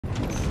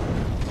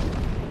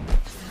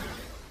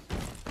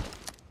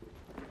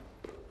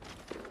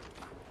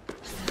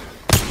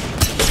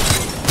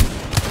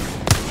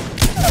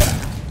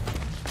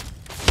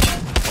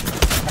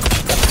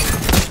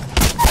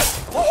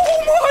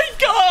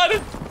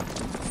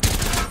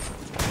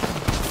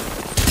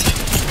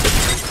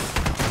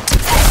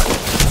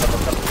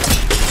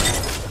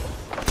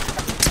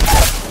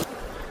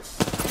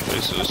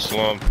into a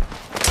slump.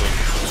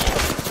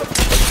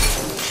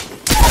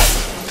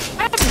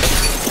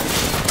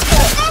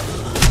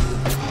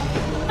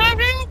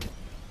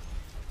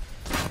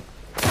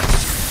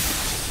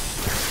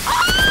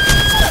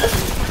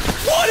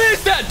 What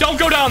is that? Don't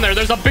go down there.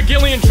 There's a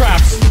bagillion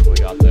traps. We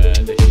got the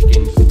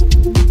skins.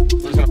 We're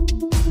just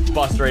gonna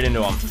bust right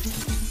into them.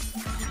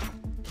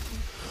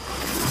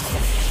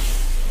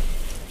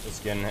 This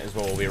skin is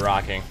what we'll be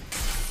rocking.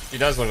 She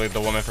does look like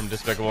the woman from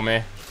Despicable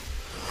Me.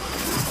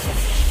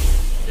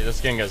 Yeah, this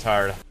skin goes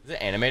hard. Is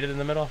it animated in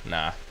the middle?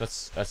 Nah,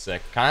 that's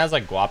sick. Kind of has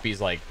like Guapee's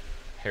like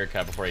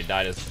haircut before he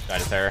dyed his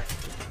hair.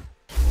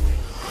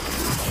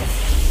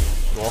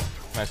 Cool.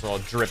 Nice little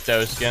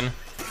Dripto skin.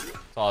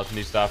 It's all this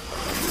new stuff.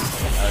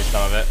 I like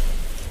some of it.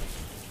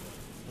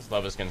 This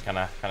Lova skin's kind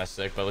of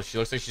sick, but she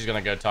looks like she's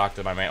gonna go talk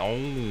to my man. Oh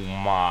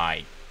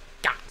my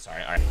god!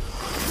 Sorry. All right.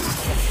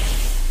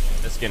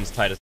 This skin's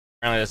tight as.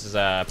 Apparently this is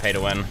a pay to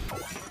win.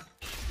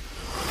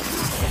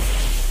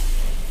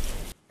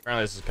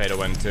 Apparently this is pay to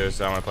win too,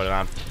 so I'm gonna put it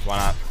on. Why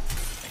not?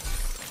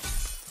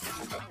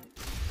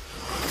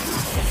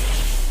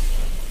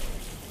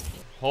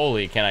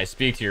 Holy, can I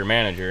speak to your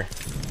manager?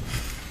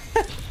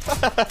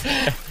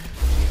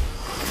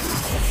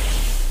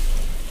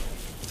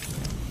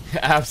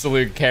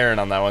 Absolute Karen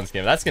on that one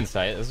skin. That skin's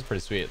tight. This is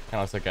pretty sweet.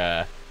 Kind of looks like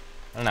a,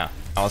 I don't know.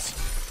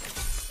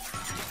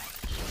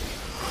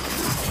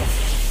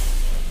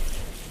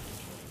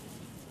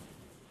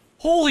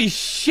 Holy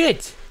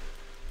shit!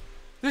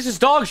 This is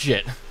dog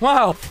shit.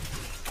 Wow.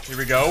 Here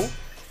we go.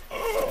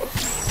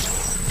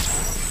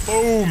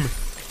 Boom.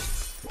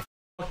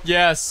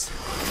 Yes.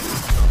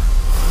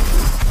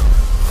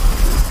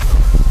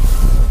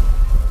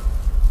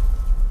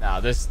 Now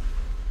this,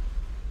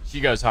 she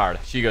goes hard.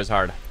 She goes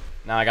hard.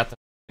 Now I got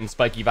the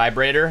spiky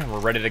vibrator and we're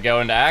ready to go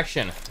into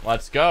action.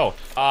 Let's go.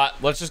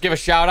 Let's just give a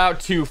shout out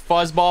to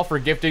Fuzzball for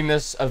gifting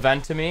this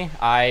event to me.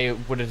 I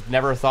would have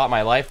never thought in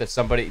my life that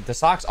somebody, the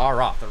socks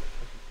are off.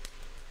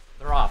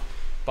 They're off.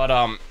 But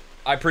I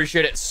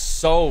appreciate it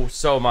so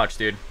much,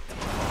 dude.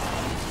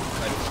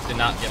 I did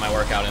not get my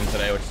workout in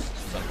today, which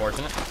is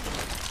unfortunate.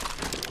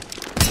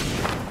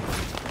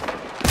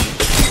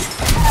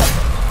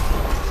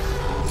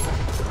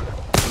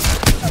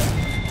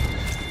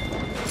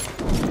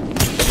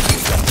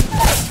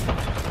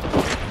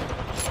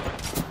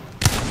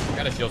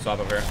 Got a shield swap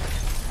over here.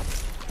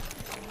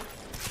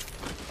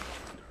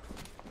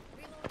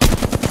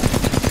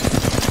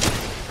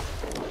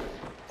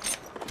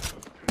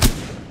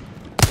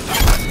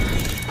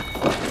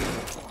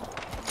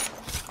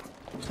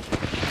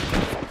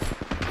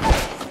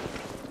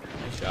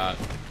 Nice shot.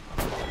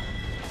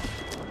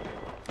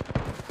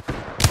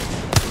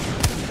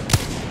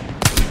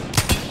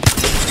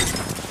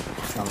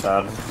 I'm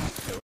dead.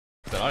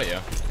 That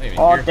audio.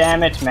 Oh,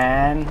 damn it,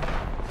 man.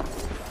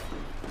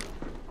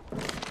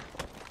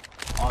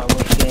 I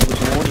wish there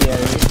was audio.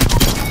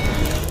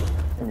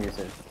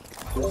 Music.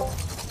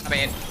 I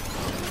mean,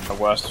 The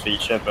worst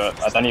feature,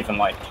 but I don't even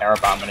like care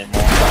about them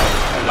anymore.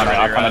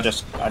 I kind of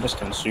just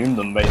consume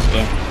them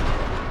basically.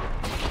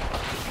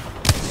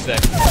 sick.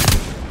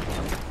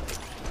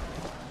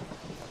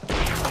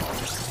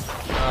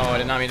 Oh, I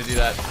did not mean to do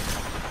that.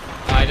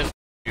 I just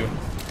you.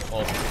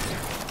 Well,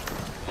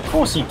 Of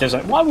course he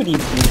doesn't. Why would he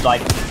be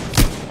like?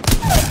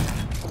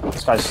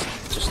 This guy's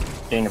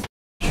just being a.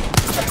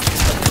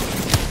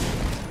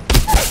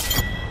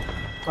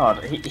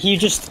 God, he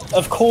just.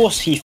 Of course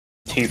he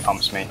two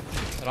pumps me.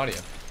 that audio.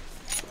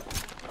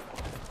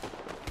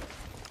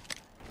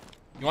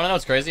 You wanna know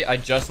what's crazy? I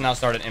just now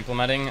started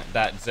implementing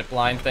that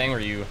zipline thing where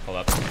you hold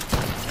up. Just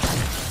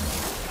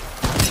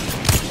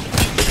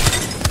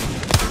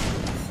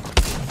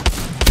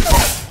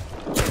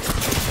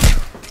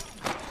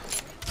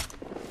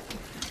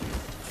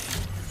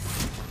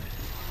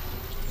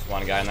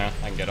one guy in there.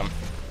 I can get him.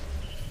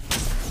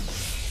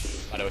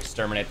 Try to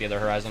exterminate the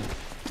other horizon.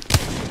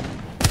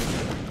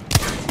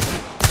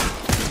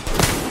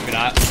 Maybe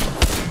not.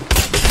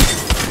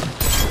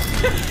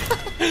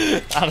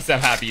 Honestly,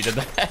 I'm happy you did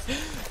that.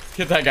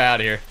 Get that guy out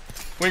of here.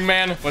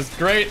 Wingman was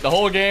great the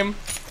whole game,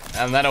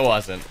 and then it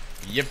wasn't.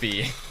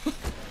 Yippee.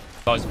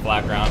 Always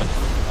flat ground.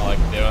 All I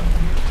can do.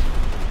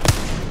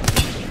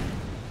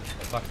 Where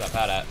the fuck's that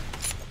pad at?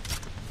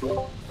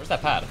 Where's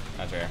that pad?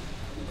 That's here.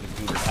 What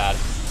a goober pad.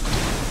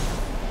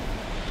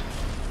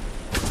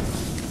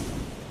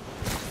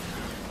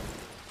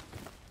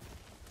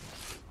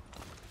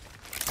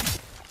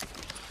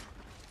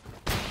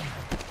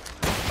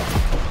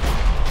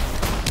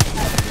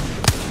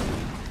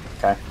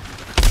 Okay.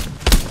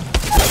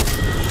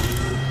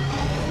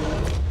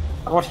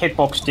 I got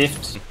hitbox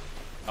diffed.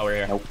 Oh, we're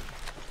here. Nope.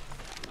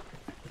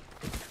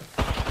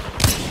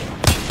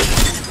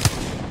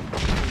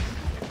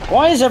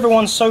 Why is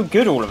everyone so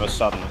good all of a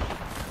sudden?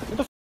 Who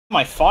the f am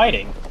I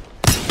fighting?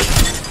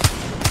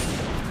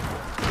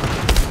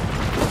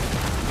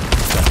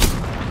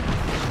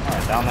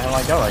 Alright, down the hill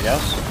I go, I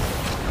guess.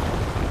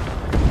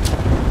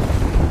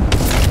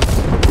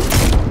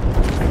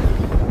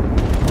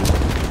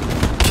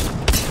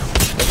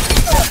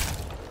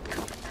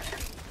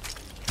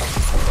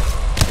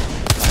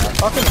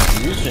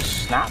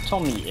 just snapped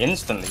on me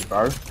instantly,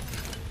 bro.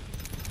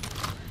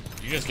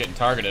 You're just getting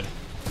targeted.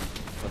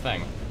 That's the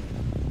thing.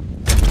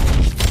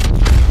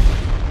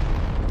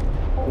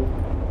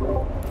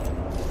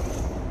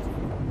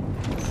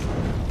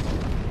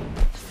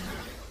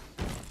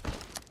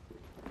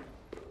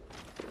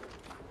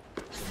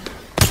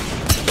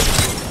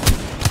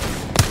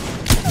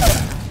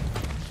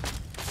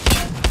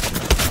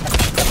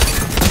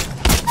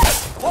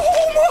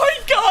 Oh my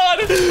god!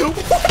 What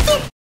the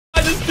f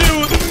I just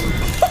do?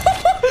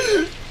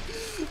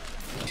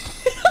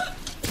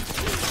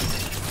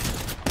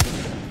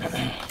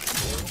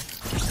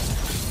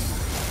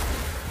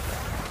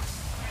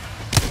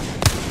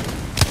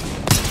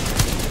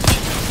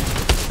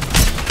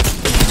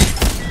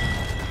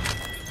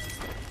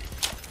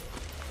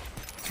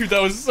 Dude,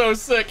 that was so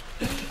sick.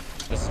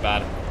 This is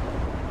bad.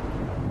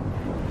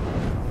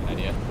 Good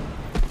idea.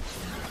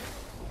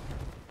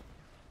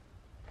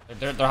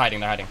 They're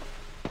hiding, they're hiding.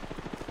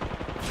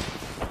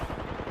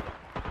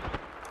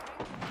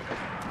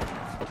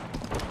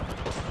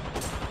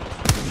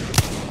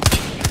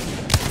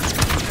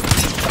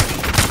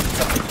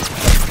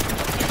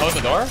 Close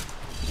the door?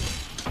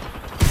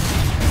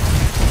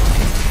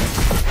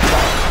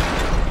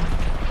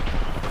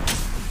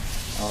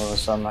 All of a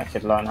sudden I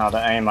could learn how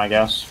to aim, I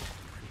guess.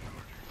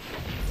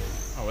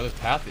 Oh, where this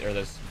path or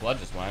this blood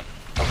just went.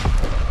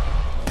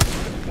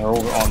 They're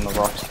all on the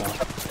rocks now.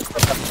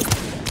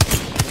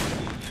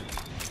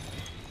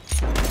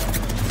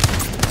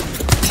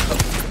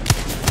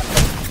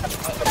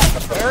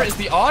 Where is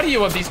the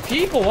audio of these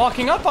people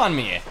walking up on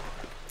me?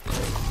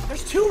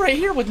 There's two right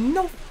here with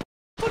no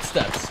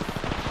footsteps.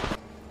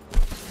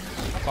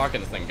 How far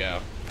can this thing go?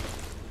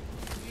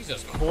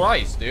 Jesus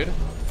Christ, dude.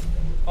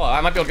 Oh,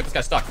 I might be able to get this guy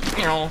stuck.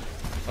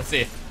 Let's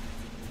see.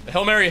 The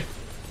Hail Mary.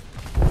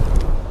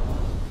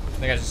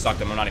 I think I just sucked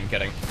him, I'm not even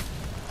kidding.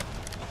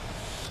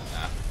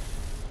 Nah.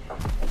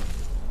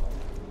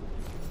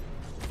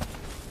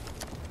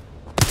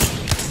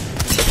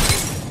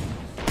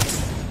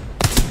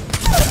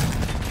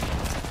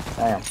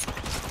 Damn.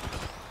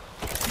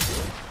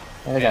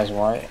 Yeah, the guy's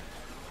white.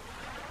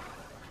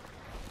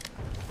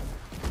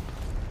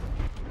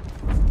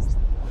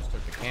 Just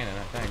took the cannon,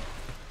 I think.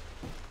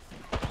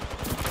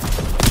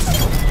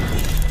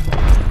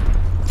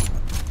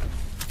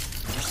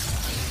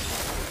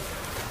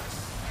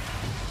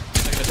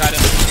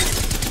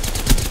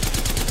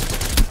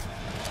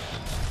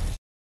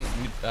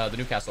 The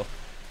Newcastle.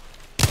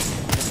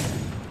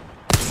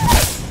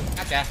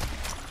 Gotcha.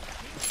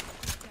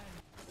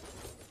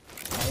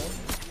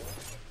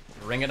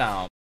 Ring it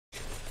down.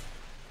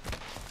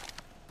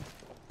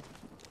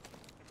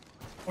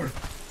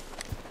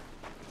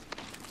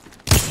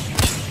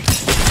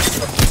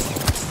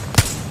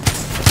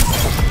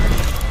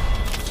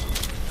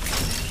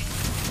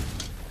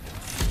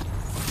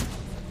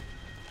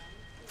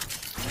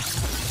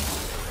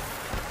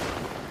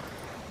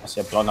 I see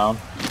a blood now.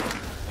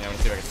 Yeah, I'm gonna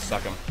see if I can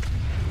suck him.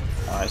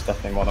 Oh, it's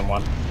definitely more than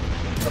one.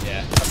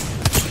 Yeah.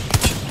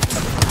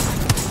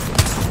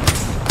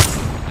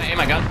 I aim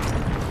my gun.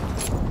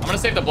 I'm gonna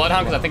save the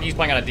Bloodhound because I think he's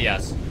playing on a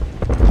DS.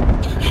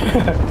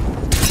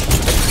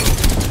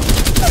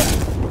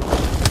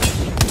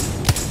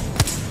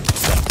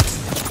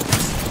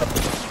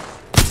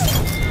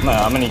 No,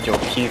 I'm gonna need your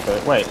Q for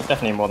it. Wait, it's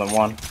definitely more than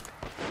one.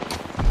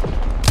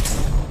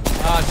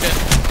 Oh shit.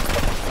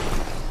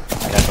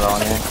 I guess they're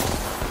on here.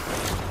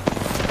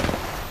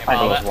 I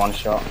think it was one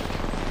shot.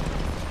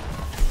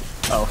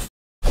 Oh.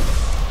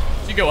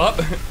 Did you go up?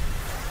 I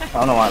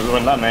don't know why it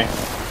wouldn't let me.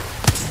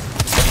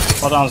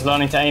 Bloodhound's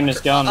learning to aim his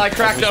gun. I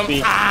cracked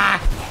him. Ah!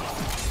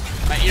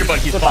 My earbud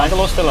keeps Is the falling.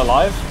 Bangalore still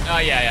alive? Oh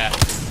yeah.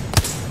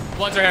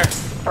 Bloods are here.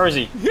 Where is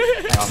he?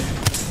 Hang on.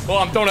 Oh,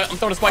 I'm throwing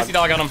a spicy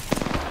dog on him.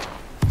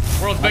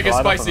 World's biggest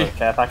spicy.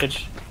 Care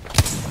package.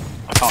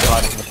 I can't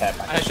glide into the care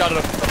package. I shot at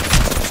him.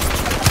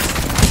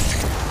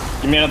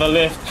 Give me another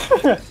lift.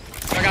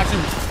 I got you.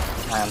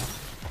 Man.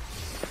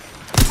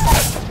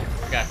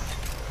 Okay.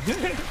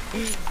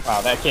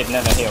 Wow, that kid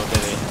never healed,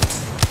 did he?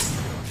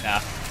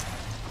 Yeah.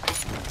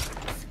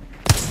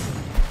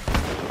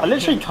 I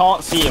literally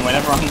can't see him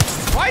whenever I'm...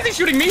 Why is he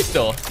shooting me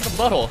still? The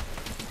butthole.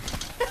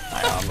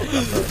 Hang on, I'm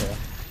looking through here.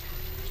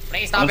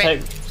 Please stop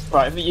it.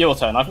 Right, your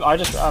turn. I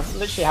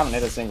literally haven't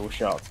hit a single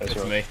shot. So Give it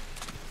to me.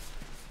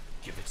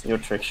 Give it to your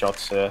trick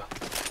shots, sir.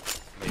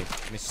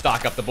 Let me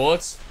stock up the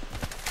bullets.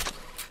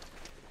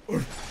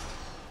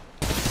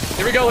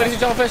 Here we go, ladies and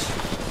jellyfish.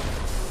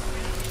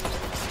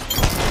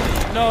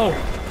 No.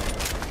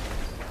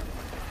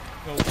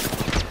 No.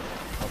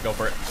 Oh, go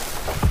for it.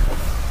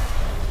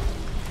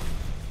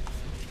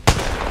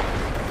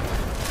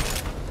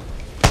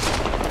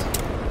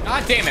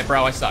 God damn it,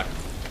 bro. I suck.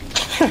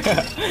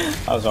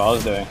 That was what I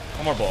was doing.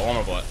 One more bullet, one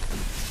more bullet.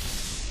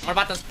 We're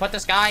about to put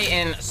this guy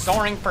in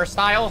soaring for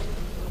style.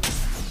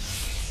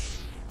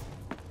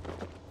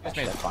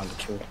 Actually, I found the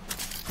tree.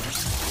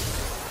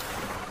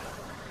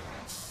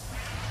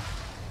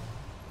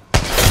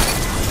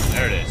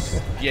 There it is.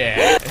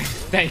 Yeah.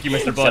 Thank you,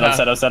 Mr. Bloodhound.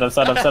 Set up.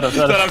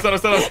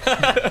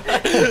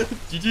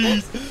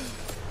 GG's.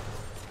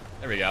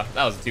 we go.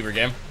 That was a tuber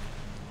game.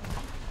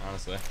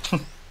 Honestly.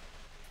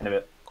 In a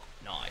bit.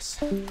 Nice.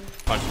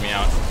 Punching me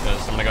out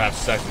because I'm gonna go have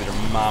sex with your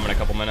mom in a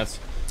couple minutes.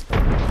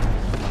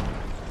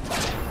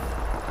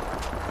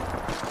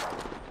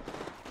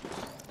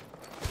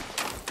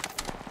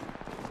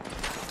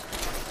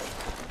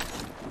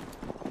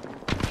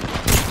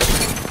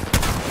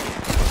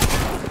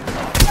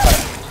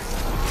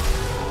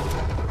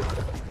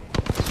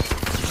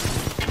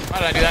 Why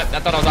did I do that? I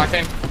thought I was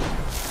octane.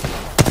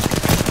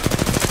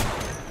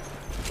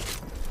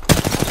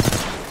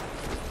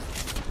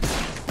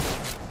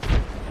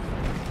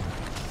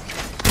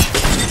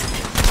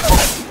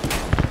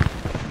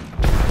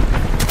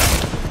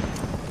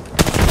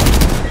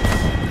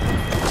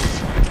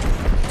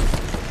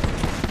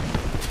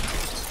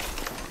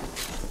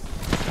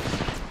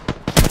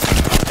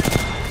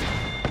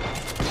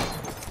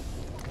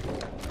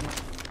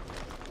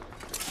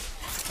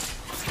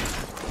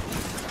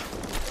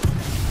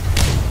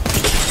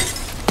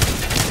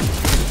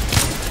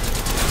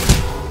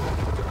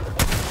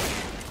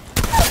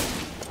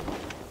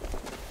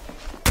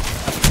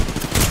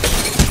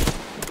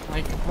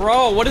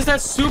 Bro, what is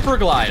that super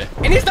glide?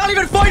 And he's not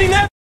even fighting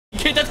that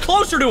kid that's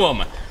closer to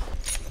him.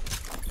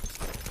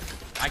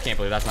 I can't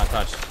believe that's not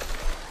touched.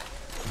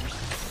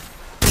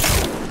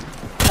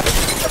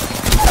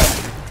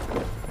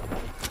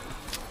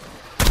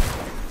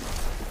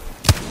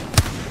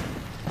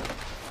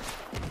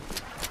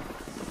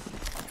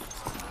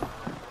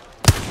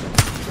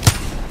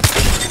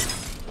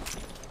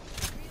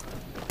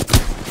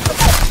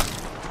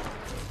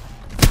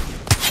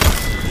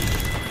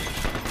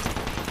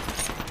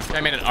 I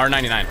made an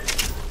R99.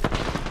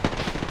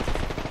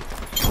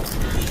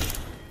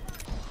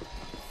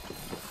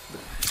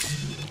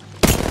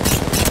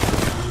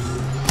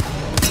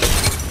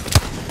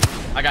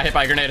 I got hit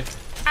by a grenade.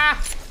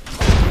 Ah!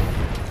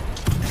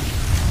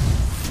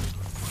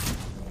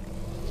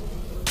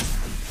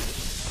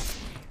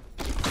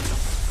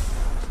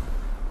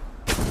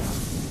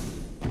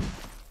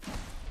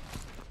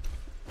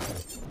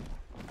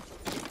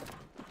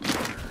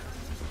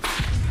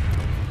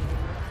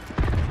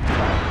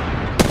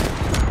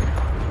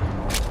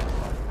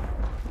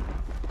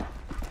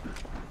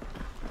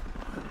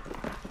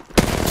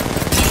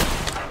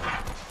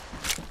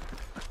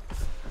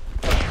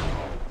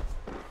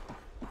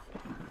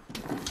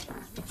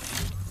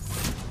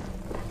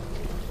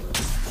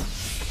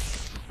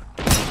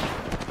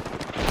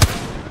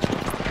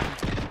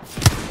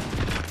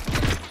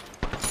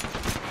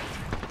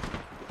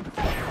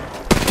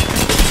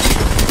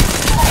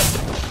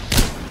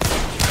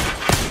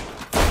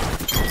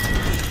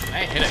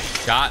 Hit a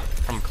shot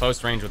from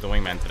close range with the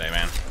wingman today,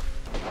 man.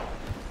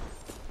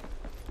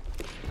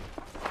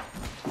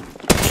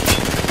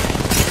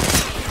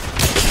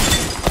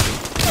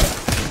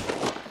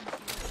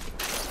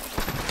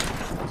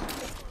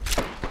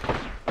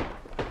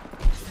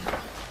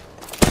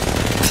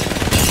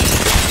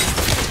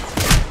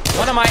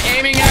 What am I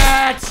aiming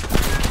at?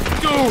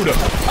 Dude,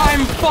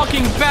 I'm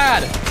fucking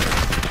bad.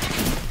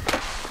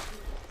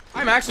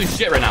 I'm actually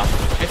shit right now.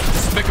 It's a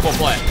despicable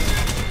play.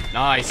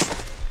 Nice.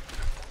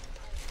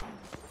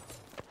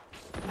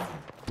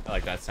 I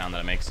like that sound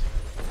that it makes.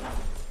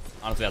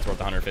 Honestly, that's worth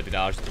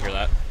 $150 to hear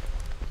that.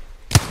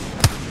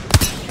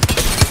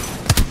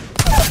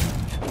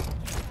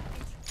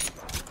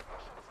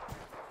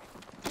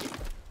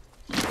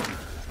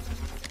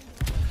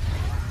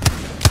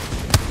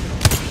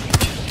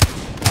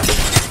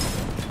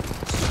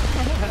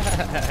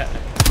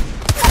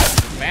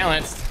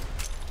 Balanced.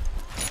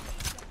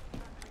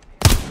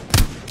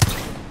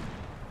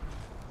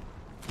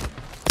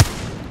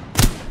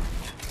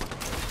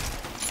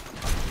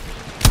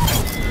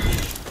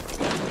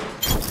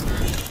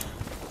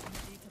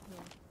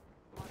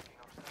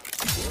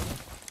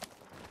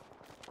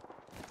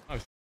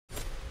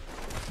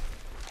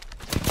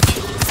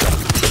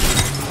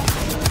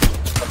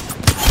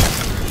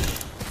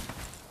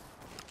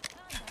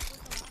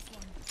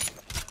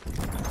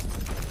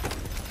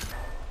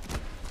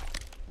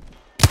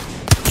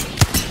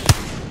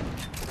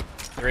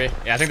 Three.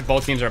 Yeah, I think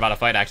both teams are about to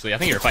fight, actually. I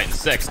think you're fighting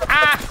 6.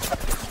 Ah!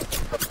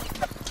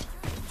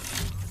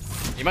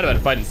 You might have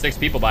been fighting 6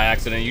 people by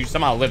accident. You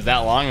somehow lived that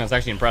long. That's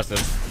actually impressive.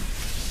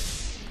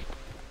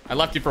 I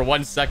left you for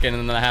 1 second and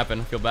then that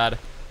happened. I feel bad.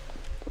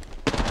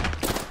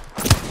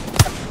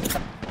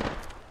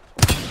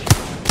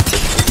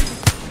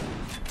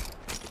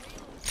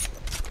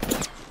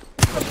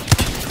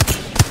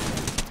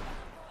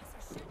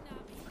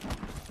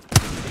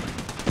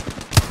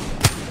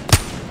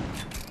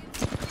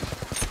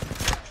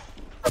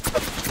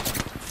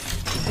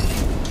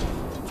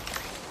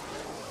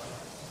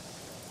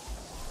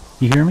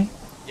 You hear me?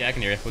 Yeah, I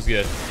can hear you. It was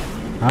good.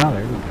 Ah,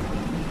 there you go.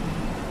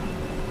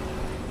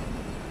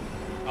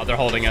 Oh, they're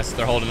holding us.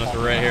 They're holding us.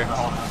 We're right here.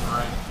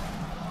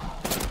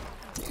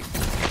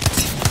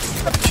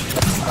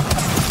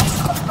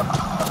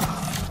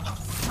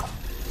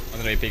 I'm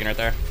gonna be peeking right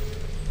there.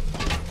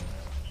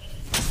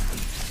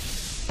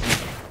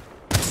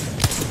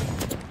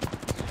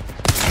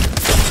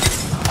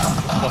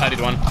 Full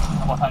headed one.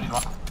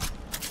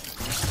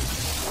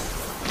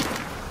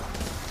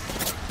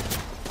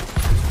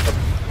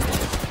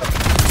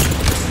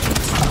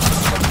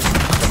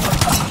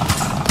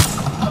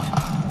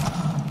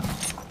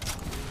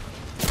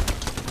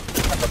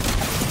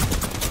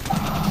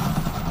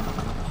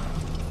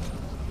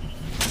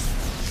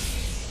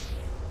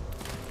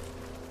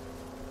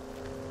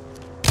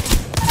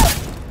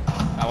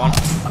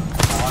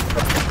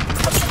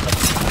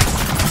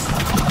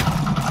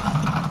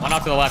 One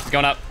off to the left,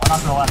 going up.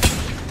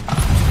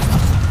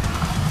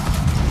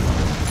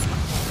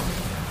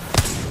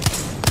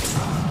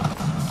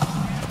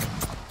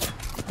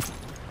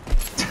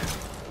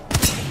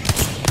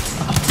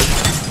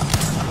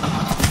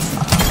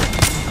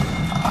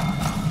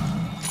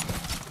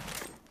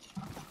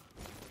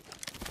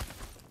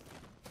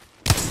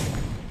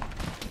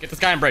 Get this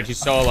guy on bridge, he's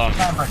so alone.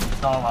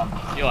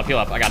 Heal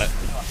up, I got it.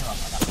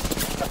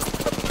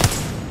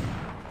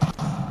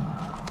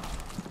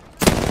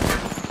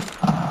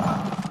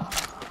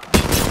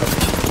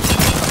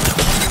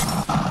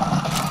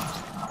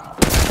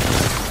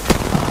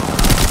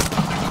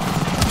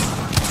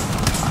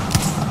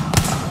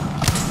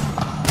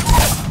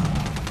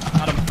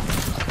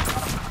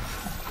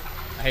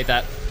 I hate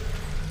that.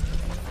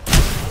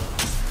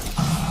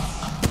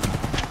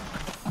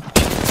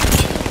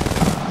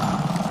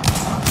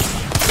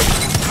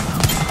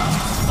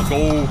 Let's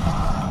go.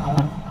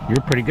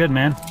 You're pretty good,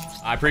 man.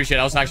 I appreciate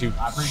it. I was actually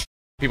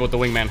people with the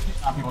wingman.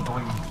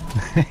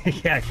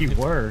 Yeah, you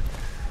were.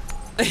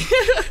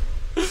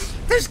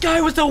 This guy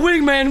with the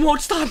wingman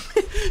won't stop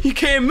me. You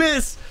can't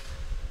miss.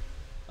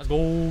 Let's go.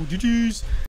 GG's.